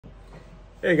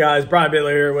Hey guys, Brian Bitler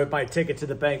here with my ticket to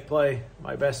the bank play.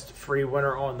 My best free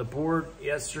winner on the board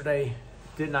yesterday.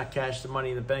 Did not cash the money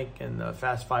in the bank, and the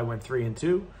Fast Five went 3 and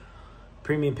 2.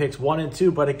 Premium picks 1 and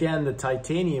 2, but again, the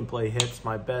titanium play hits.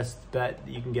 My best bet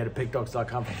you can get at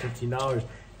pickdogs.com for $15.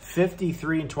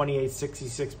 53 and 28,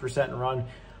 66% run.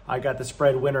 I got the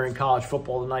spread winner in college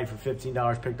football tonight for $15.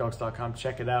 Pickdogs.com.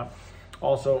 Check it out.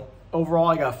 Also, overall,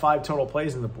 I got 5 total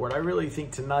plays on the board. I really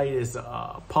think tonight is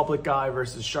a public guy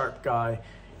versus sharp guy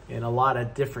in a lot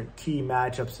of different key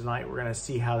matchups tonight. We're going to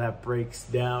see how that breaks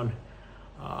down.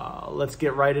 Let's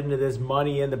get right into this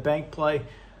money in the bank play.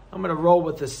 I'm going to roll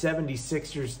with the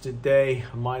 76ers today,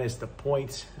 minus the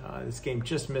points. This game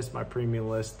just missed my premium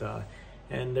list,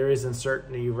 and there is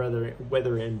uncertainty whether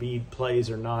Embiid plays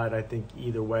or not. I think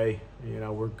either way,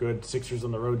 we're good. Sixers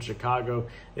on the road, Chicago.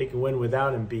 They can win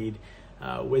without Embiid.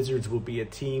 Wizards will be a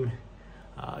team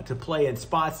to play in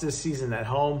spots this season at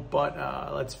home, but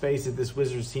let's face it, this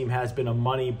Wizards team has been a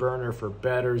money burner for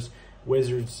bettors.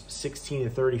 Wizards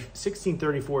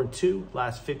 16-34-2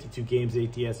 last 52 games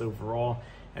ATS overall,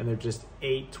 and they're just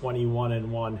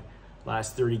 8-21-1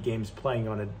 last 30 games playing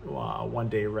on a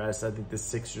one-day rest. I think the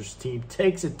Sixers team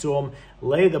takes it to them.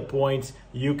 Lay the points.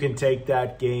 You can take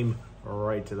that game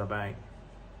right to the bank.